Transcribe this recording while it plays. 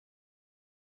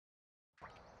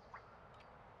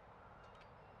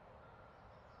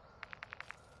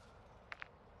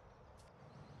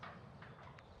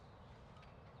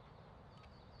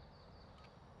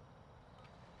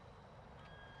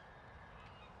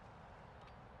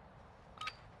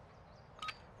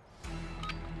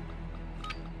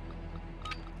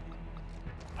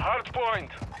Hardpoint.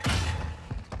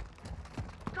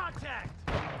 Contact!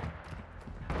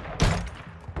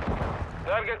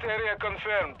 Target area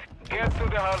confirmed. Get to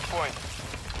the hardpoint.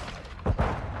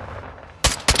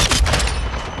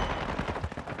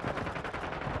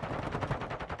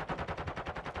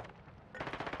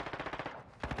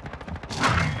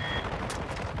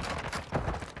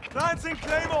 Lancing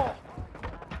Claymore!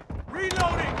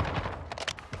 Reloading!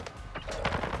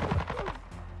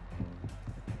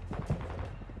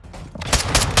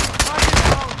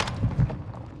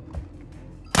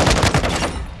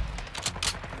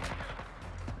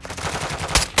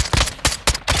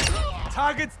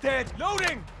 Target's dead!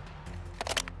 Loading!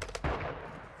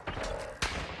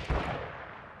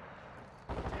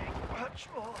 Much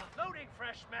more. Loading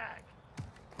fresh mag.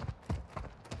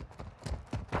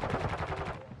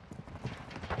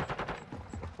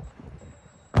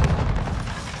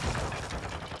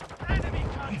 Enemy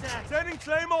contact! Sending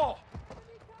Claymore!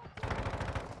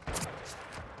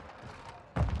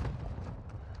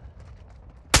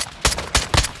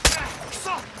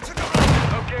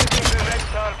 Locating the next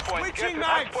hardpoint. Switching Get to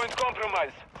mags. hardpoint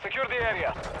compromise. Secure the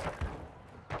area.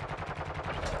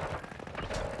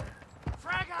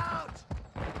 Frag out!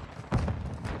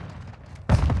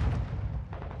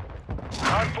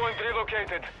 Hardpoint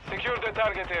relocated. Secure the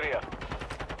target area.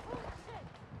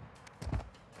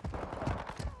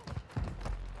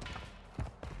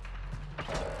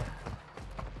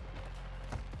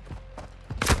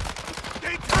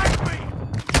 They tagged me!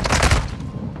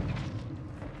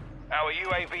 Our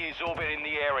UAV is orbiting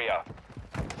the area.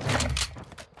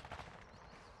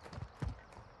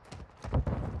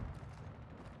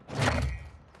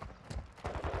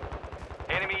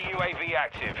 Enemy UAV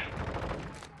active.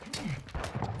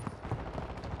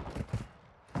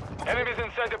 Enemies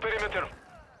inside the perimeter.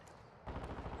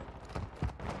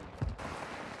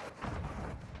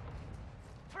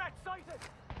 Threat sighted!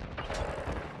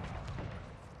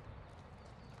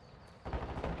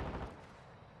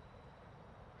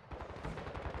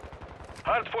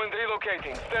 Hardpoint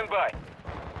relocating. Stand by.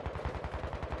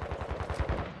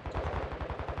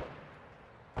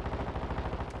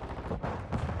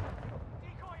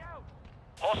 Decoy out!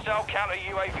 Hostile counter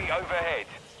UAV overhead.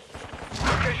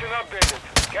 Location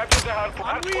updated. Capture the hardpoint.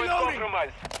 I'm Hardpoint reloading.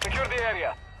 compromised. Secure the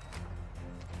area.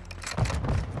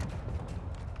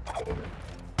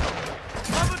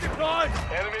 Cover deployed!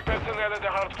 Enemy personnel at the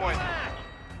hardpoint.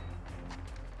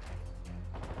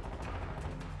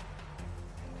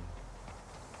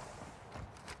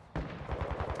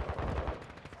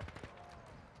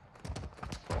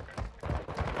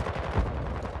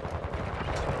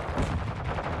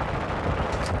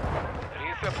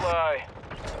 Resupply.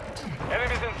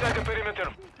 Enemies inside the perimeter.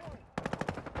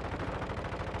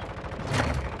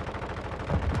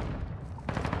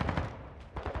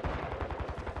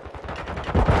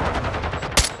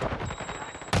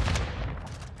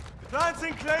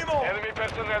 Lancing Claymore! Enemy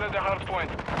personnel at the hardpoint.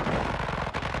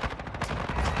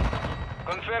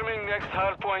 Confirming next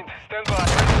hardpoint. Stand by.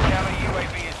 Counter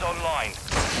UAV is online.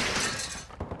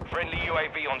 Friendly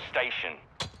UAV on station.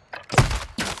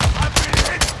 I've been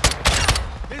hit!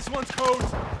 This one's cold.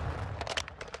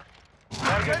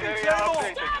 Target Getting area Claymore.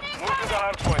 updated. Move to the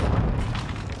hardpoint.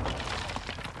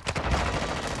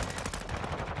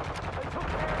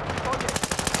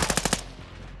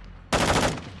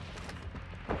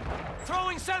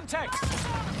 Throwing Semtex!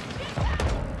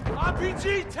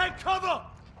 RPG, take cover!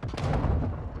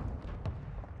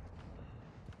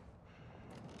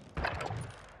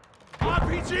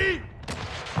 RPG!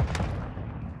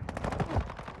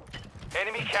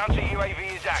 Enemy counter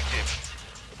UAV is active.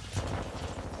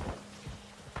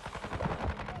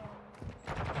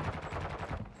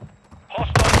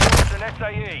 Hostile towards an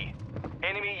SAE.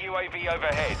 Enemy UAV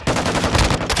overhead.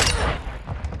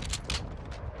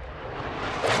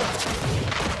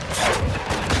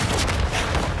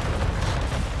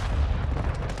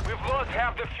 We've lost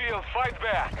half the field. Fight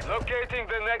back. Locating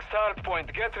the next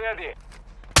hardpoint. Get ready.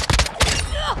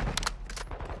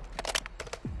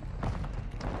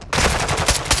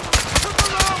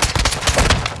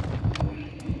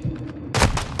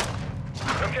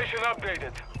 Location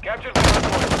updated. Capture the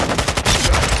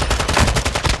hardpoint.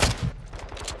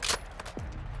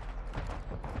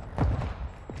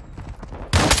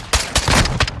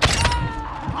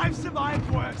 I've survived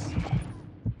worse.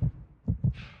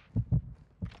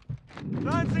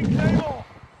 Lancing Claymore!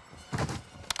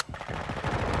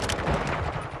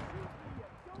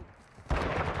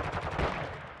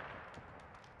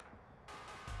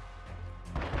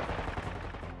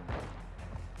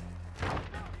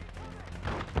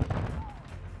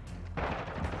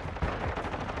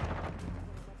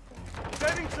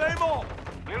 Sending Claymore!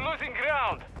 We're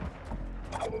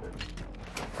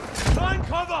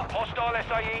cover! Hostile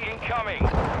SAE incoming.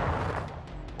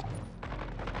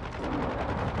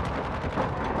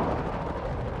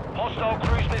 Hostile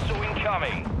cruise missile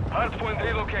incoming. Hardpoint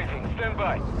relocating. Stand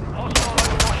by. Hostile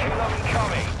overwatch helo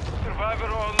incoming. Survivor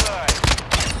online.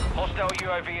 Hostile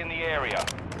UAV in the area.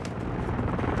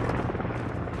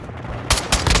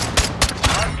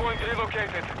 Hardpoint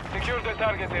relocated. Secure the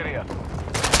target area.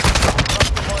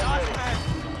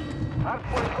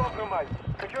 Hardpoint compromised.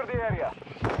 Secure the area.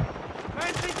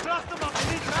 Fancy cluster up! I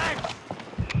need mags!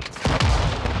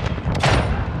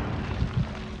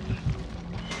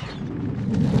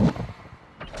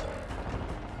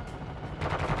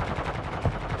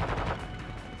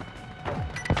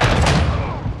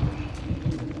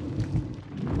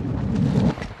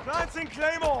 Lancing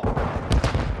Claymore!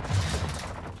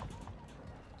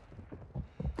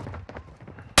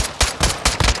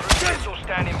 Cruise missile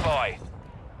standing by.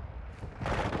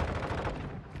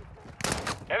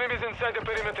 Enemies inside the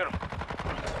perimeter.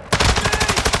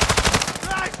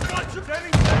 Nice! Watch him!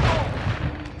 Sending Claymore!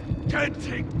 Can't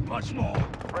take much more.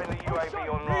 Friendly UAV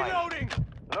online. Reloading!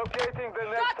 Locating the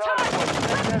next Got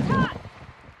hardpoint. touch!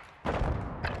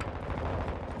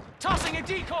 Tossing a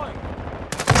decoy!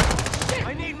 Shit!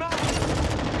 I need mags!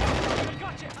 I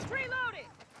got you! I'm reloading!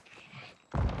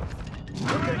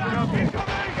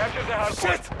 Capture the hardpoint.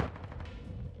 Shit!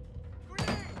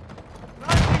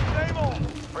 Lancing Claymore!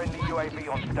 Friendly UAV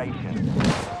on station.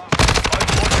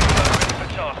 Overwatch helo ready for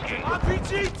tasking.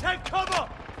 RPG, take cover!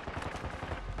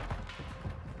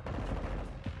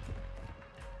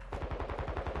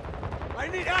 I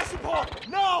need air support!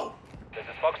 No! This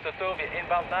is Fox 2-2, we're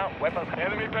inbound now. Weapons.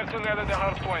 Enemy personnel at the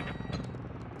hardpoint.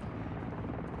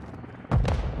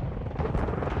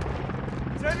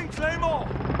 Sending Claymore!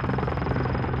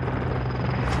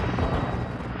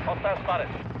 Hostile spotted.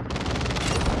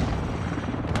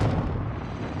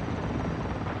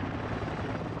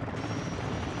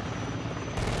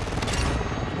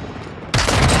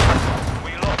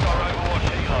 We lost our overwatch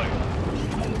helo.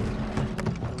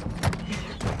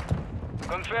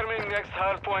 Confirming next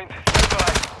hardpoint. Stand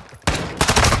by.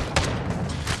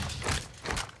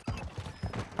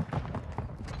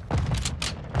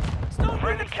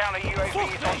 Friendly counter UAV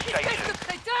is on Espèce station. de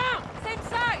crétin! Same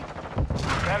side!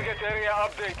 Target area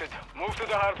updated. Move to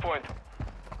the hardpoint.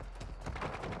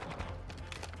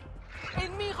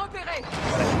 Ennemi repéré!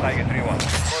 Tiger 3-1.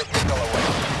 First recall away.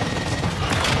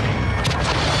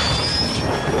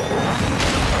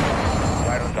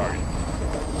 Right on target.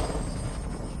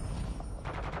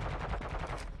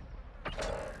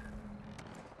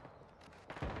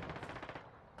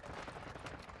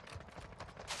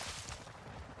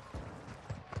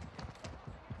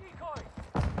 Decoy!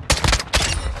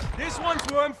 This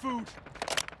one's worm food!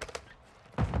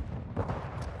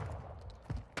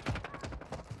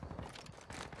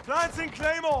 Lancing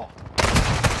Claymore!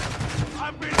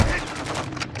 I've been hit!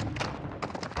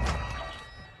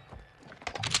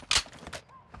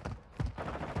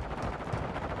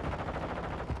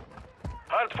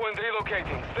 Hardpoint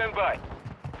relocating. Stand by.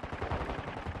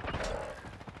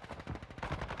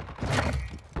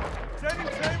 Sending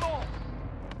Claymore!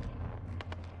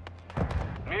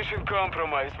 Mission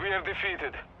compromised. We are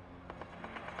defeated.